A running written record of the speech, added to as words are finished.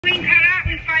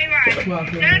That's the one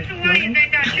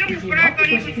that got juice, but I thought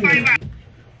he was funny.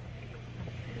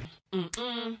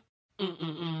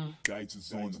 Guys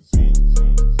is on the beat.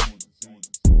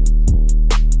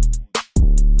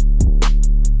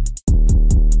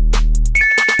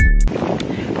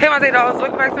 Hey my Zay-Dolls,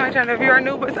 welcome back to my channel. If you are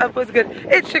new, what's up, what's good?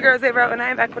 It's your girl Zay-La, and I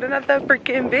am back with another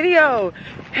freaking video.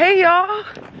 Hey y'all.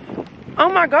 Oh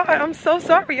my god, I'm so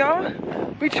sorry y'all.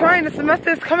 We trying, the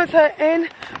semester is coming to an end.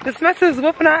 The semester is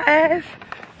whooping our ass.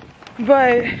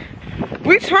 But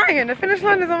we trying, the finish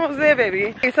line is almost there,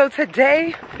 baby. Okay, so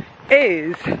today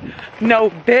is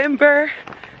November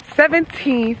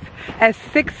 17th at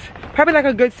 6, probably like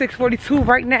a good 6:42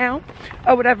 right now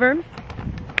or whatever.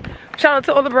 Shout out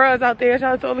to all the bros out there.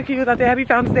 Shout out to all the kids out there. Happy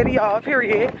Fountain Day to y'all,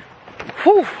 period.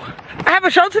 Whew. I have a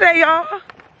show today, y'all.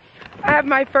 I have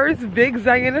my first big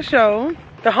Ziana show.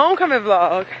 The homecoming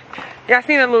vlog. Y'all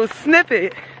seen a little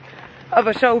snippet of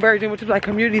a show version, which is like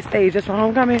community stage just for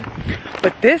homecoming.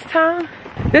 But this time,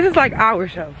 this is like our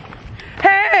show.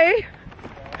 Hey!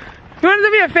 You want to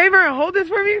do me a favor and hold this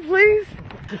for me, please?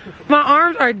 My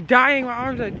arms are dying. My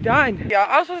arms are done. Y'all,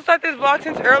 I was supposed to start this vlog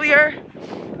since earlier.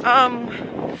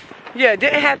 Yeah, it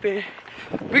didn't happen.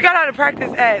 We got out of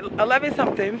practice at 11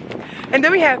 something, and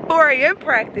then we had 4 a.m.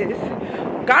 practice.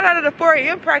 Got out of the 4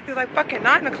 a.m. practice like fucking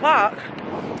 9 o'clock.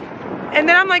 And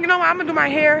then I'm like, you know what, I'm gonna do my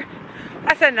hair.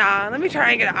 I said, nah, let me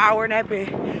try and get an hour nap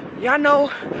in. Y'all know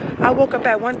I woke up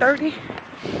at 1:30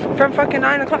 from fucking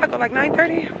 9 o'clock or like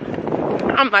 9:30.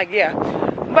 I'm like, yeah.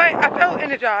 But I felt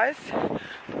energized.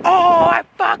 Oh, I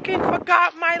fucking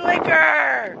forgot my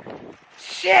liquor.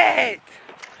 Shit.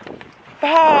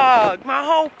 Fuck, my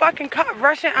whole fucking cup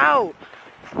rushing out.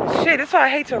 Shit, that's why I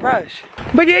hate to rush.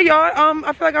 But yeah, y'all,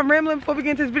 I feel like I'm rambling before we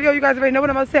get into this video. You guys already know what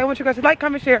I'm about to say. I want you guys to like,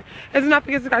 comment, share, and do not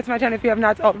forget to subscribe to my channel if you have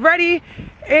not already.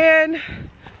 And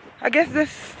I guess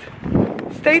just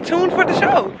stay tuned for the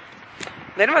show.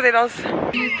 Later, my Zay-Dolls. I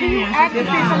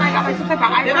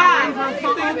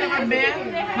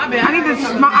need this,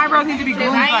 my eyebrows need to be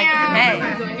groomed like that.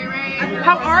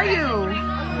 How are you?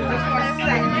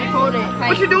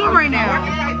 What you doing right now?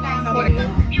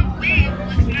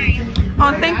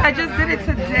 On things I just did it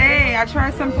today. I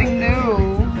tried something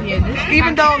new.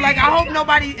 Even though, like, I hope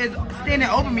nobody is standing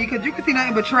over me because you can see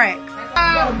nothing but tracks.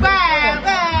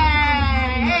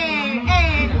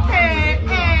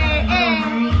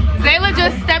 Zayla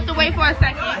just stepped away for a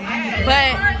second,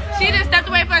 but she just stepped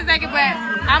away for a second. But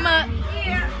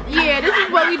yeah, this is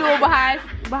what we do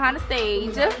behind the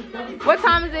stage. What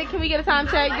time is it? Can we get a time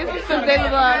check? This is from Zayla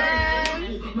vlog.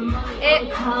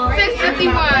 It's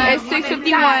 6:51. It's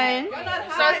 6:51.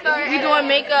 We doing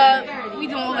makeup. We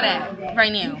doing all of that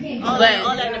right now. But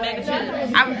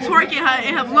I'm twerking her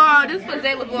in her vlog. This is for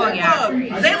Zayla vlog, y'all.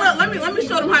 Zayla, let me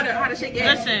show them how to shake it.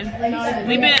 Listen,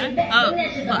 we've been up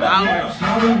for hours.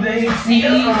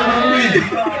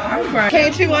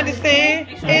 Can't you understand?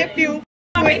 If you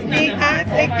with me, I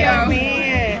take your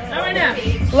man.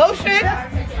 Lotion,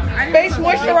 face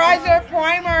moisturizer,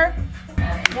 primer.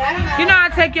 You know I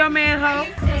take your man, ho.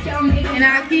 And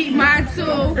I keep mine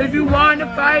too. If you want to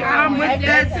fight, I'm with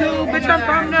that too. Bitch, I'm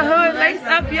from the hood. Lace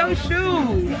up your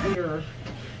shoes.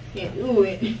 Can't do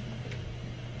it.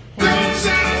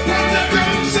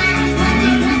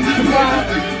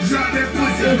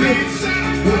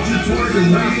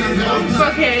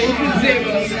 Okay,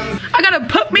 I gotta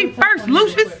put me first,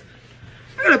 Lucius.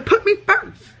 I gotta put me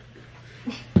first.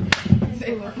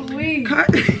 Cut.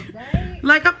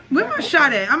 Like, where my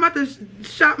shot at? I'm about to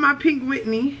shot my pink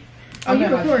Whitney. Oh, you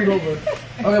recording?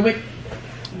 Okay, wait.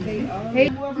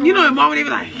 You know, mom would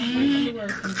even like,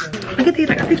 look at these,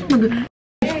 I got these from the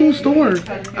school store.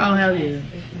 Oh, hell yeah.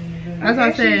 That's what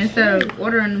I said, instead of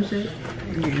ordering them shit.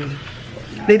 Yeah.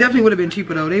 They definitely would have been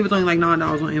cheaper though. They was only like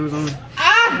 $9 on Amazon.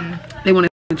 They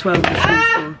wanted 12 at the school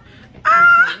store.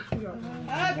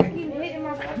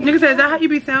 Nigga said, is that how you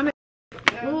be sounding?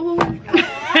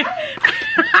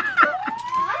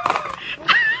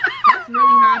 That's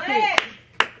really high pitch.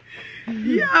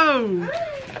 Yo.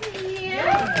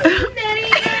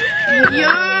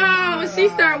 Yo, she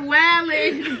start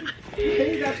wailing.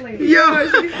 Yo,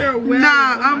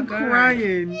 nah, I'm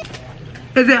crying.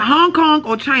 Is it Hong Kong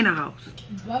or China House?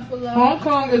 Buffalo. Hong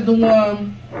Kong is the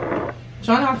one.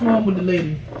 China House is the one with the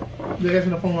lady. They're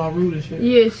asking the phone all rude and shit.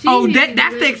 Yeah, she. Oh,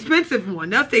 that's the expensive one.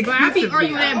 That's the expensive one. I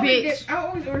be arguing that bitch. I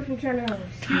always order from China House.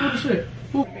 Oh shit.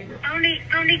 Only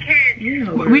kids. You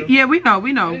know,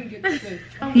 We know.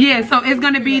 Yeah, so it's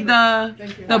gonna be the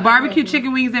barbecue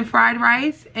chicken wings and fried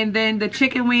rice, and then the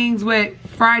chicken wings with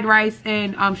fried rice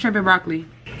and shrimp and broccoli.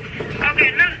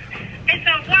 Okay, look, it's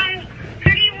a one. Who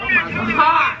do you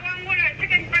want? One with a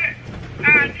chicken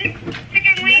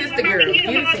wings. Sister girl,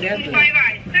 beautiful. with fried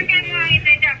rice. Second one is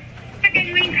like that. Second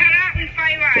wing carrot with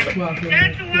fried rice.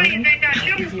 Third one is like that.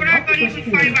 Shrimp broccoli with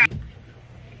fried rice.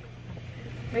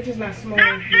 Make it not small.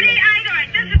 That's 3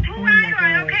 items. That's 2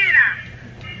 items. Okay now.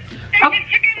 That's the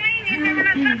chicken wing and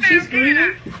then the She's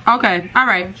screaming. Okay, all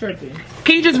right. Tripping.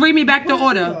 Can you just read me back the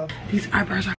order? These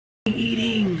eyebrows are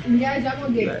eating. Yeah, y'all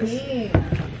gonna get clean.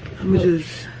 I'm gonna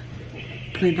just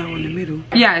play that one in the middle.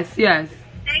 Yes, yes.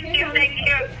 Thank you, thank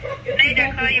you.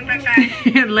 Later, call you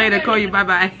bye-bye. Later, call you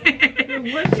bye-bye.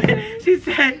 She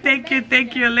said, thank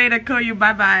you, later, call you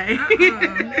bye-bye.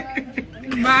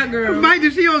 My girl. Mind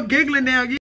you, she all giggling now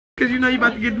because you know you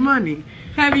about to get the money.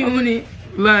 Have you on it?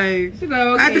 Like, She's like,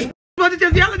 okay. I just supposed to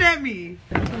just yelling at me.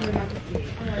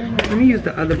 Let me use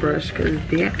the other brush because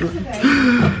that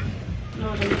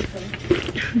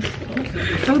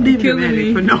so damn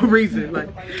dramatic for no reason. Like,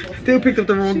 still picked up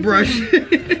the wrong brush.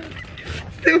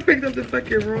 Still picked up the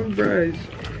fucking wrong brush.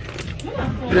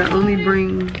 But I only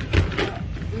bring.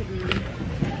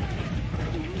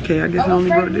 Okay, I guess I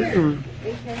only brought this one.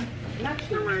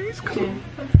 Alright, it's cool.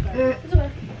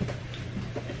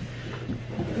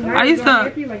 I used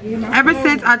to, ever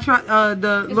since I tried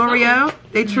the L'Oreal,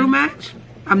 they True Match,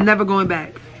 I'm never going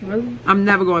back. I'm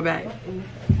never going back.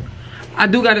 I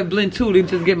do gotta blend too to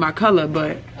just get my color,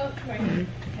 but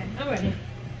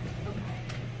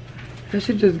that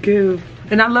should just give.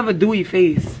 And I love a dewy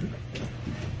face.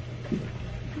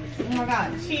 Oh my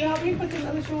god. She help me put this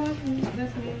other shoe on?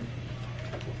 That's me.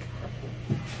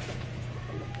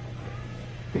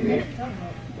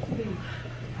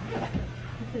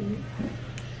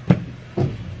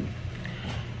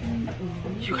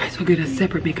 You guys will get a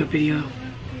separate makeup video.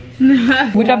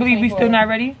 Which I believe we still not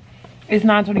ready. It's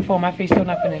 9:24. My face still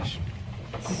not finished.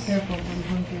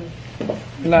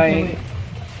 Like,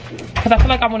 cause I feel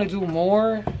like I want to do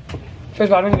more. First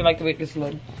of all, I don't even like the way this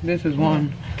looks. This is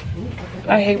one.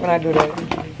 I hate when I do that.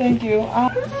 Thank you.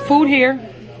 Food here.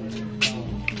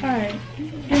 Alright.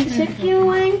 And chicken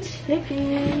wing,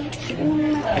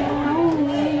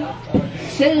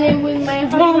 chilling with my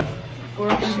home.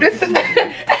 This is the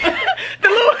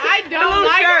little, I don't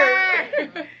like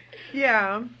shirt. her.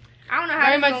 Yeah. I don't know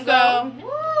how it's gonna go.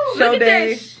 Show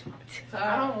day.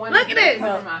 Look at this.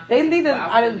 They need to.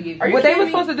 What they were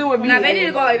supposed to do with me. Now they need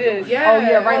to go like this. Yeah. Oh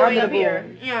yeah, right under the here.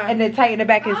 board. Yeah. And then tighten it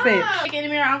back and cinch. Look in the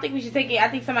mirror. I don't think we should take it. I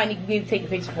think somebody needs to take a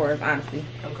picture for us, honestly.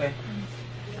 Okay.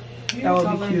 That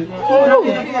would be cute.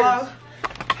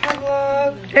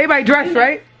 Everybody dressed,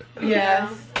 right? Yes.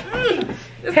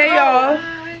 Hey y'all.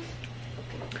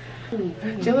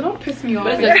 Jilla, don't piss me off.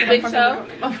 What is this, big show?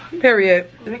 Period.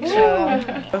 Big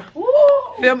show.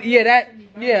 Film. Yeah, that.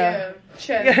 Yeah.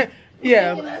 Chest.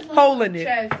 Yeah. Hole in it.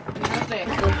 Chest.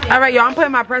 All right, y'all. I'm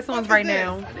putting my press-ons right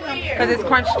now because it's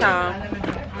crunch time.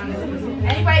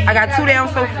 I got 2 down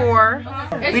so far.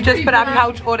 We just put our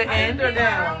pouch order in. What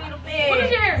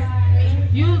is yours?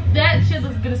 That shit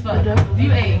looks good as fuck.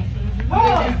 You ate.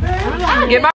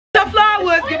 Get my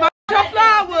flowers. Get my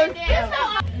flowers.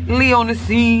 Lee on the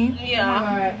scene.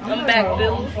 Yeah. I'm back,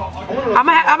 Bill. I'm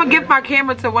gonna give my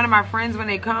camera to one of my friends when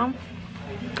they come,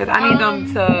 cause I need them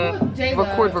to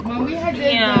record. When we had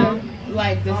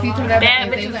the seats or whatever,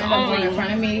 and they ended up going in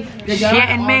front of me. Did y'all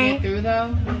all get through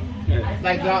though?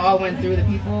 Like y'all all went through the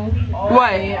people?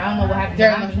 What? I don't know what happened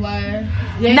during the flood.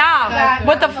 Nah,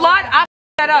 with the flood, I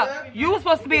that up. You were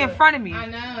supposed to be in front of me. I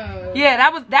know. Yeah,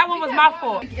 that one was my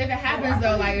fault. If it happens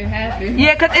though, like it happens.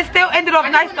 Yeah, cause it still ended off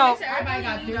nice though. Everybody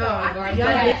got through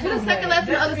though. Who's second left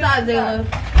on the other side,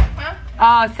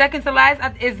 Zayla? Second to last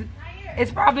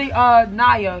is probably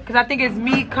Naya, cause I think it's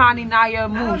me, Connie, Naya,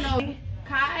 Moosh.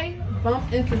 Kai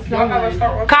bumped into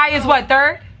someone. Kai is what,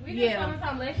 third? Yeah.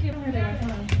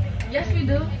 Yes, we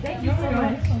do. Thank you so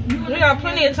much. We got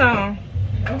plenty of time.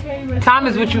 Time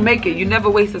is what you make it. You never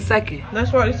waste a second.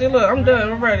 That's right. See, look, I'm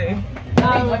done. I'm ready.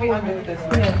 Let me undo this.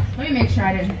 Let me make sure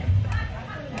I didn't.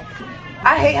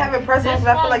 I hate having press-ons,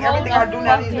 but I feel like everything I do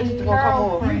now, these bitches are gonna come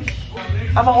off.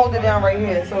 I'm gonna hold it down right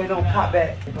here so it don't pop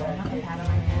back.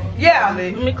 Yeah.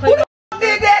 Who the f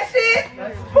did that shit?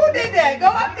 Who did that? Go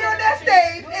up there on that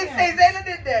stage and say Zayla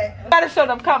did that. Gotta show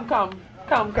them. Come.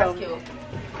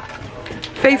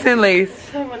 Face and lace.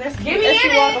 Give me in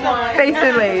it. Face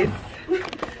and lace.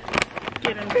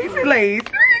 Face and lace.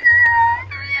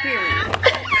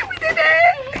 We did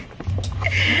that.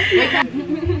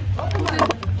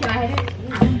 Can I hit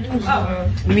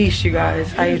it? Niche, you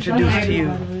guys. I introduced to you.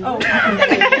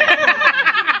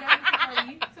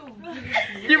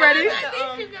 You ready?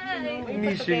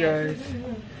 Niche, you guys.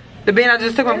 The band I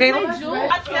just took from Caleb?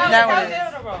 That one is.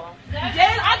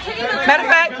 Matter of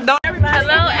fact, don't.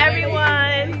 Hello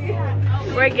everyone.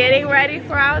 We're getting ready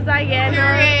for our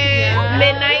Ziana.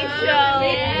 midnight show.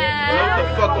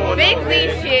 Yeah. Big Z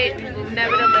shit.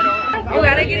 Never the little. You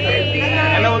gotta get easy.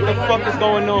 I know what the fuck is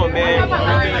going on, man.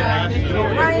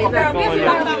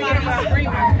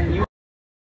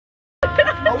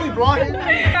 Are we vlogging?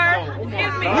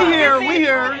 We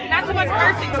here. Not too much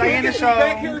cursing. Stay in the show.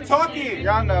 Back here talking.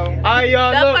 Y'all know. Alright,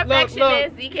 y'all, The look.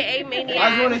 perfectionist, ZKA Maniac. I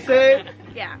just want to say,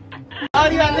 Yeah. a lot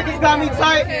of y'all niggas got me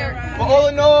tight, but all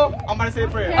in all, I'm about to say a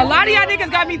prayer. A lot of y'all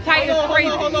niggas got me tight as crazy.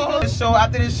 Hold on. So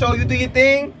after this show, you do your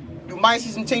thing. You might see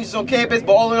some changes on campus,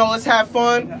 but all in all, let's have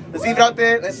fun. Let's leave it out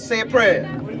there. Let's say a prayer.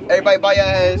 Everybody bow your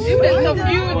heads.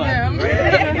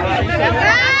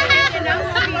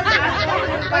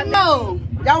 No,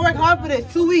 y'all work hard for this.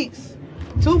 2 weeks.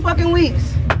 2 fucking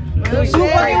weeks. 2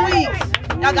 fucking weeks.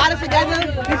 Y'all got it together.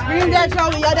 We screamed at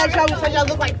y'all, and y'all that y'all said y'all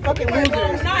look like fucking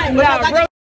losers.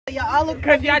 Y'all all look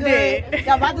cause y'all did.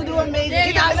 Y'all about to do amazing.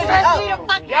 Get y'all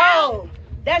up. Yo,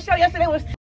 that show yesterday was.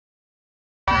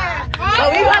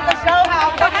 But we about to show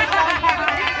how fucking.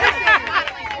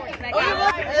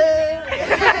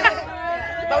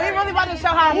 But we really about to show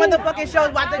how motherfucking show's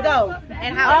about to go.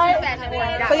 And how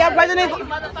so y'all president.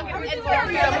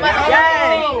 Yeah.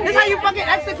 This is how you fucking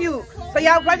execute. So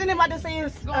y'all president about to say a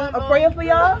prayer for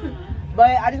y'all.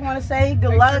 But I just want to say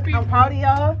good luck. I'm proud of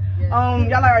y'all.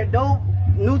 Y'all are a dope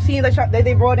new team that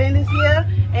they brought in this year.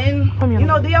 And you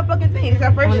know, do y'all fucking thing. It's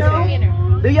our first show.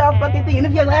 Do y'all fucking thing. And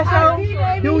if your last show,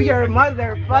 do your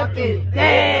motherfucking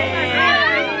thing.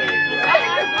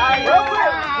 Real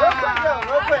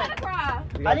quick.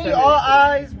 I need all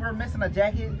eyes. We're missing a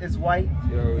jacket. It's white.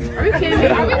 Are you kidding me?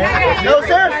 No,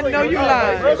 seriously. I know you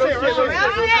lying. Real shit.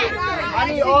 I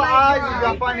need all eyes. If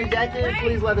y'all find a jacket,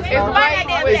 please let us know.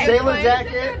 It's Zayla's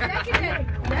jacket.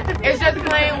 It's just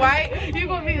plain white. You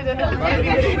gonna be the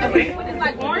it's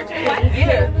like orange and white?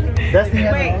 Yeah. Destiny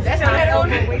has Wait, that's not her own.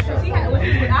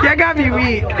 Y'all got me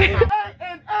weak. There's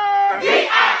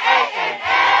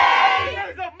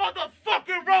a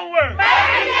motherfucking runway.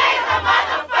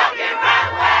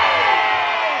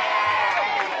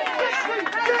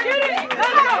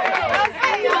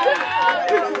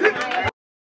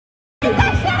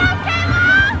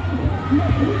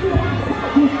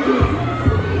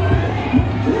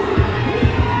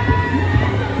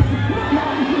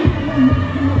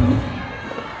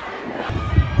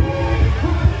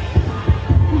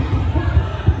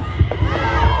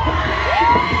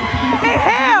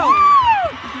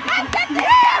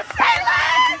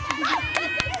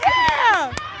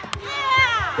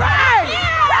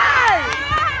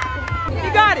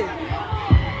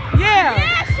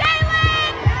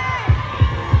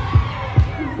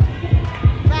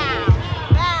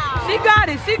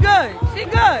 She good. She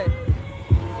good.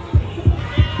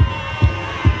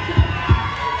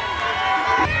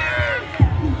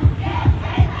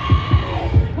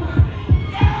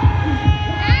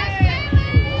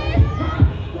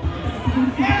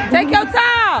 Take your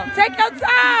time. Take your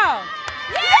time.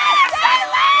 Yes,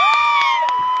 Xela!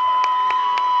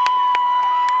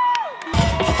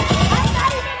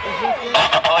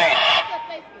 Police,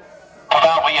 come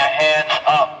out with your hands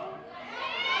up.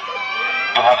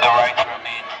 You have the right to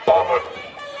remain silent.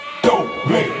 Don't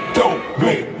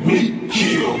make me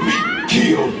kill me,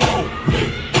 kill. Don't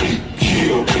make me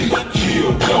kill me,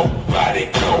 kill. Nobody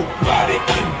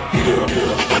can hear.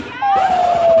 Don't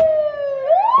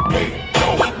make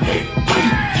me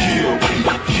kill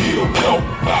me, kill.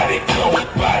 Nobody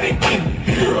can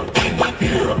hear. Don't make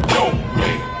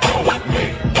me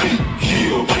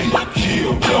kill me, kill.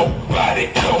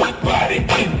 Nobody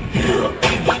can hear.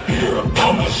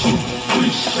 I'ma shoot 3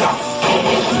 shots.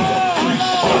 I'ma shoot 3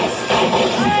 shots. I'ma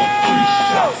shoot 3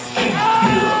 shots in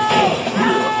here.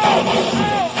 I'ma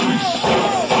shoot 3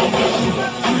 shots. I'ma shoot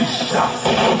 3 shots.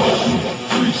 I'ma shoot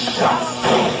 3 shots.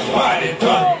 Somebody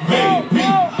done made me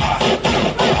hot.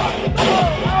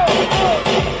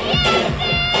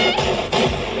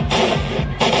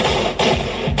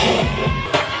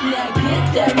 Now get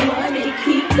that money,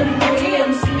 keep the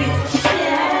rims with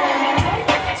shine.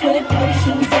 24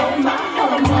 shoes on my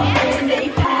armor and they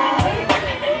high.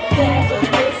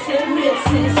 Fabulous and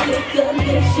misses, it's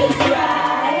delicious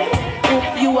ride. If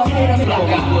you a hater,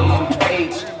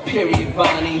 H. Period,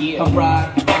 Bonnie. I ride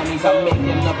Bonnies. I make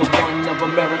another one of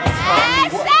America's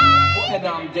homies. And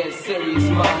I'm dead serious,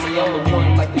 mommy. I'm the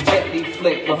one like the jet Lee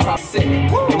flick. But I'm sick. The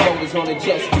motors on the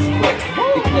jet ski's quick.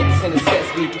 The clips in the sets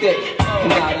be thick.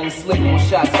 And I done slick on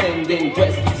shots and then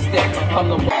dress be stick. I'm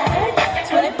the one.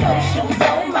 24 shoes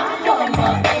on my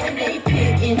armor and they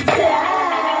fit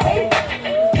inside.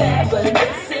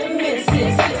 Fabulous and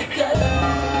misses, it's good.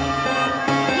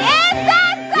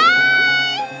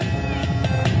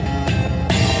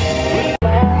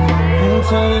 I'm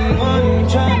telling the morning,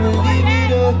 trying to live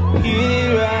it up. Get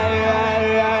it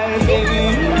right, baby.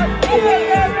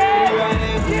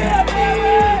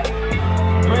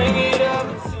 Bring it up.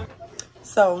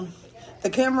 So, the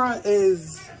camera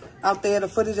is out there, the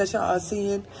footage that y'all are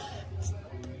seeing.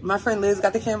 My friend Liz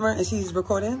got the camera and she's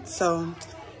recording. So,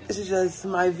 this is just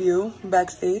my view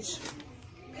backstage.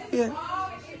 Yeah.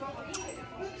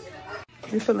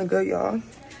 We feeling good, y'all.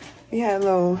 We had a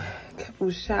little couple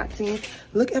shots in.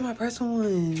 Look at my personal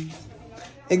ones.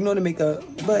 Ignore the makeup,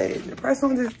 but the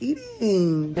personal ones is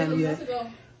eating.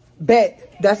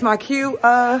 Bet. That's my cue.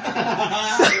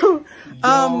 So,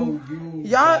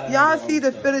 y'all see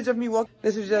the footage of me walking.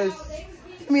 This is just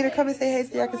for me to come and say hey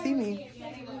so y'all can see me.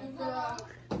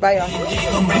 Bye, y'all.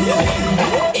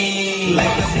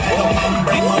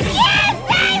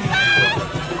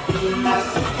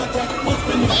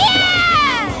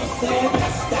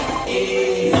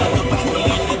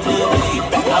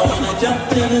 I wanna jump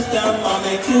to the sky, I'll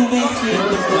make you be sweet.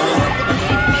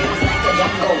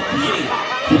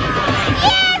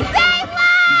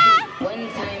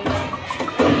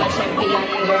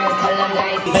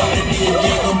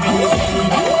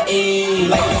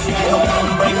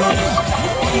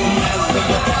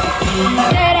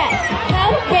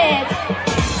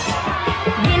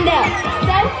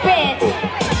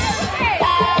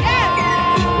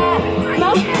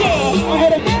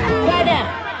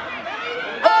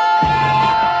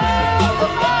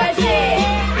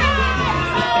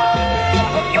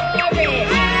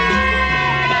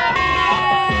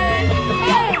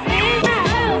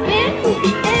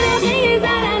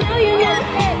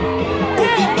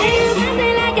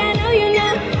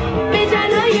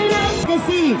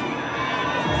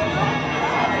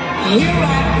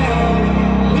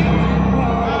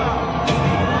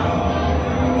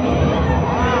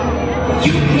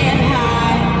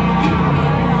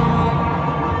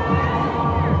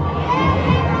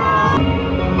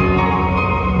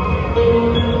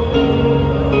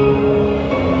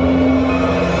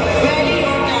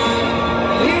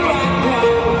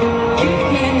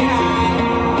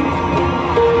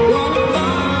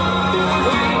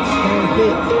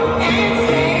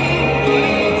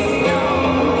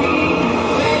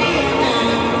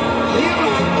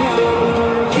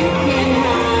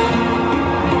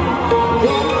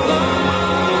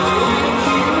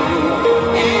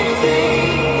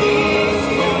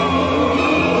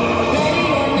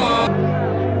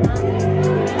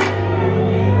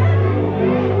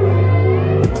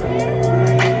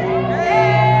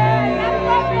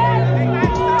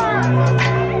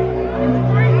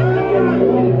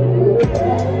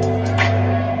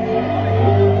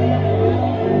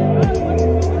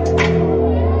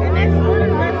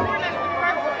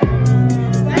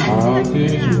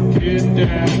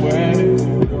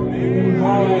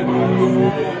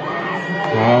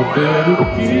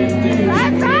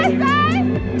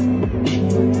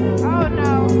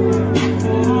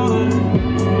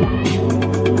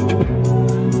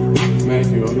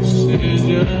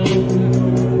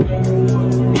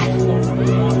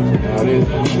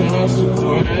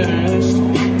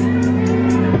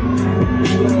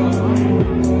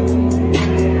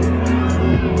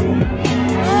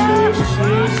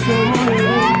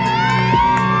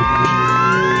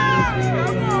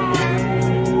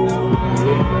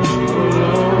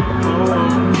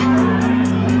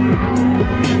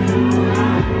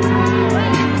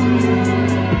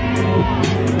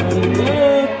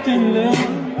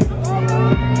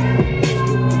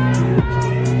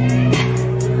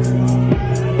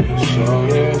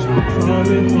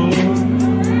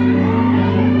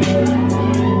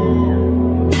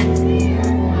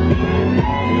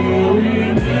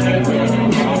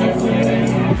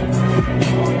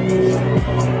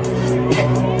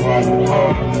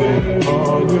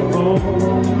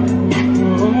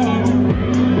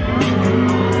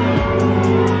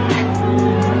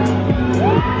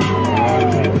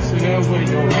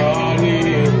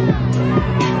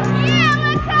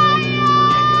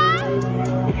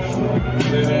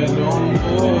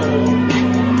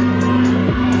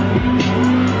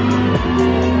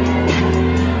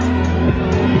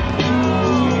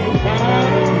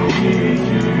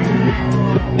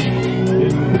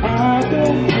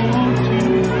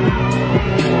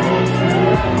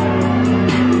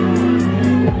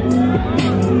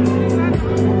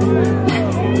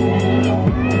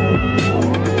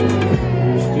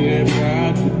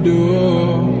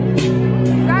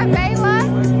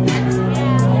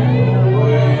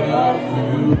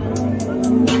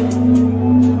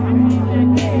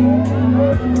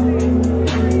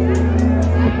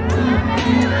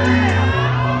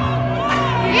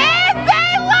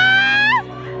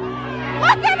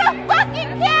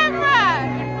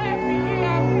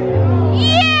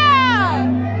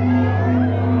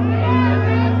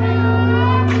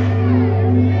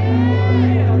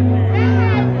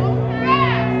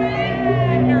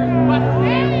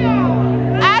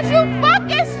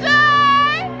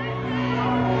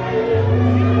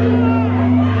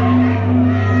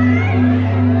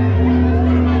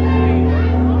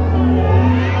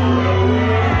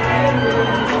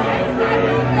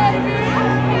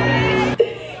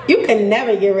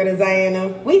 never get rid of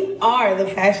Ziana. We are the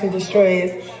fashion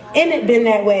destroyers, and it's been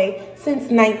that way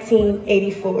since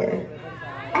 1984.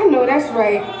 I know that's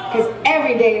right, because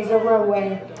every day is a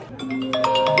runway.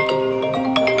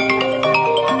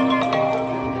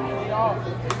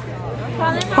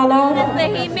 Hello?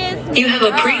 You have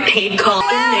a prepaid call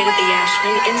made at the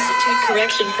Ashland Institute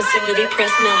Correction Facility.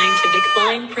 Press 9 to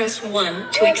decline. Press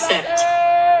 1 to accept.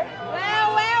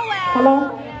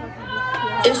 Hello?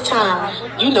 It's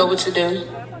time. You know what to do.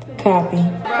 Copy.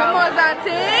 Come on,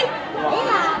 Zati.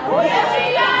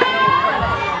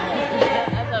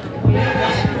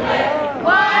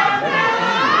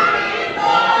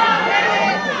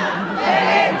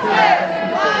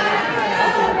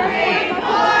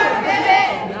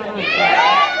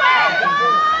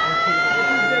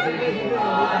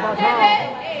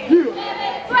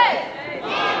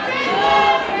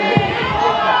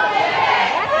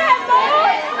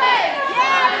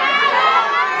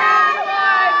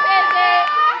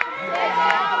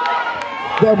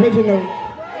 The original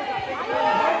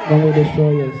Runway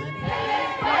Destroyers.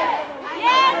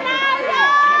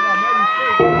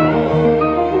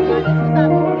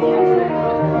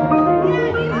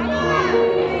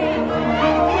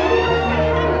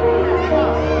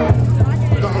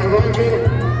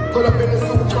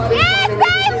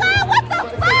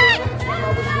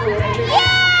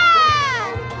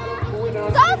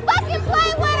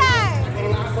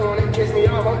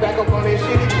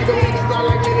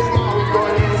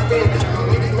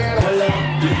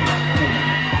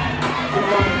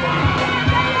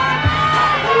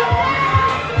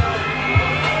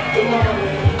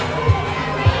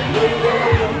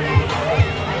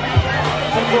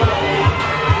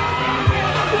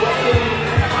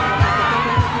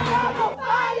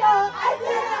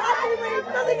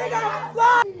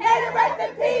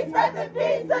 Rest in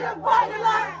peace to the parking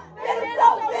lot. It is so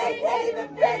big, can't even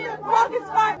fit in the parking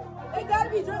spot. It gotta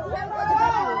be drunk. Look at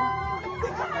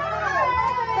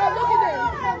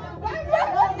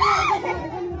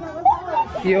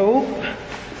this.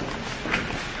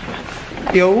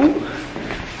 Yo,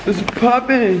 it's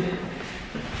poppin'.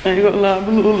 I ain't gonna lie, I'm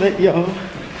a little late, y'all.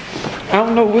 I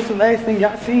don't know what's the last thing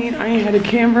y'all seen. I ain't had a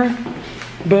camera,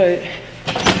 but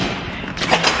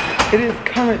it is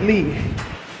currently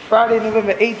Friday,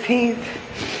 November 18th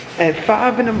at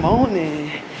 5 in the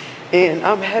morning. And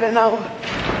I'm heading out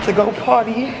to go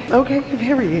party. Okay,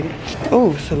 period.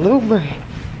 Oh, salute me.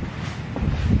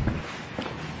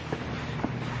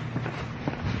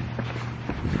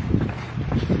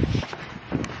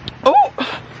 Oh!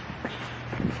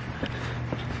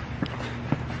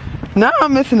 Now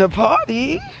I'm missing a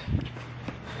party.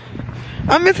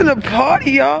 I'm missing a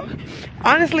party, y'all.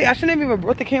 Honestly, I shouldn't have even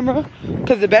brought the camera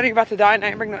because the battery about to die and I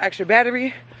didn't bring no extra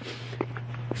battery.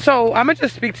 So I'm gonna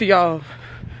just speak to y'all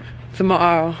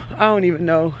tomorrow. I don't even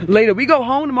know. Later, we go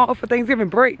home tomorrow for Thanksgiving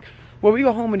break. Well, we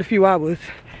go home in a few hours.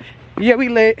 Yeah, we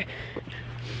lit.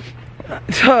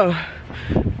 So,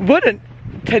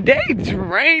 today's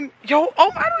rain. Yo,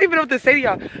 oh, I don't even know what to say to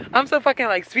y'all. I'm so fucking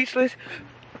like speechless.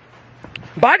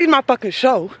 Body's my fucking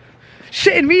show.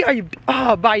 Shitting me? Are you?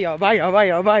 Oh, bye y'all, bye y'all, bye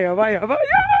y'all, bye y'all, bye y'all, bye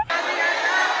y'all.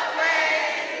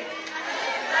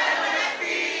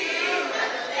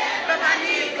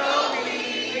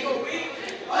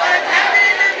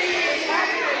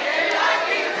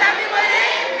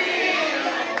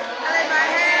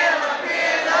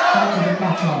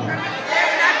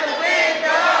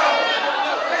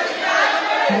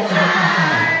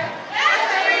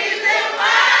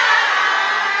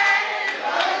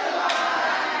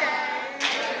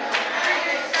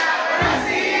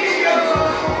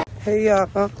 Hey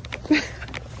y'all.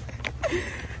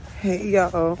 Hey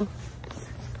y'all.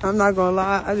 I'm not gonna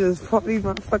lie, I just partied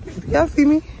my fucking. Y'all see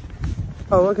me?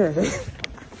 Oh, okay.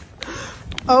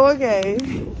 Oh, okay.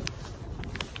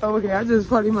 Oh, okay, I just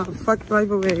partied my fucking life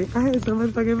away. I had so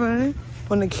much fucking fun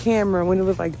on the camera when it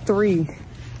was like 3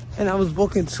 and I was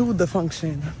walking to the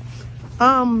function.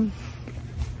 I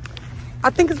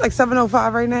think it's like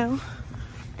 7:05 right now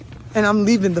and I'm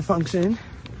leaving the function.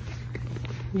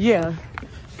 Yeah,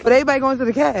 but everybody going to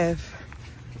the calf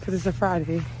because it's a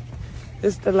Friday.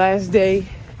 It's the last day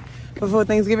before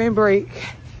Thanksgiving break.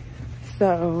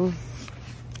 So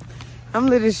I'm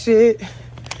lit as shit.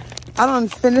 I done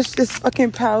finished this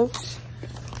fucking pouch.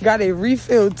 Got it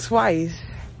refilled twice.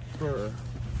 Bruh.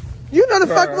 You know the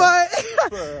fuck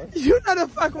what? You know the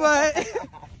fuck what?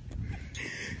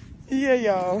 Yeah,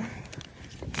 y'all.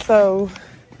 So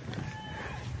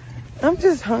I'm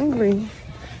just hungry.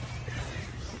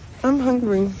 I'm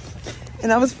hungry.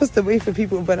 And I was supposed to wait for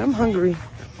people, but I'm hungry.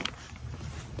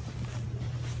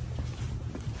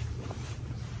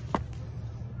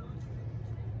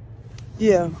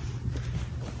 Yeah.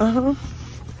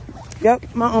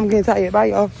 Yep, my arm getting tired. Bye,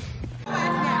 y'all.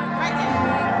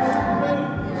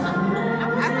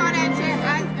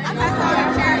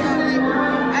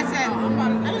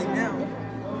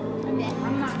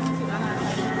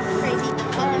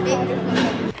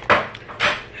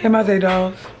 Hey, my Zay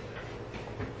dolls.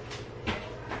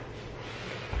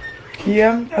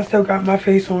 Yeah, I still got my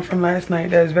face on from last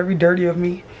night. That is very dirty of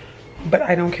me, but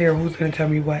I don't care who's gonna tell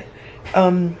me what.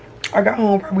 I got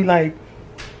home probably like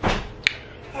an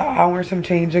hour and some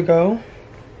change ago.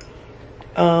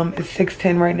 It's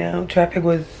 6:10 right now. Traffic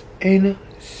was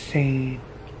insane.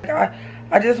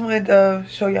 I just wanted to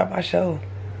show y'all my show.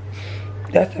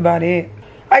 That's about it.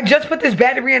 I just put this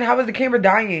battery in. How is the camera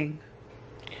dying?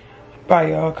 Bye,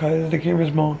 y'all, cause the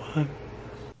camera's blowing on.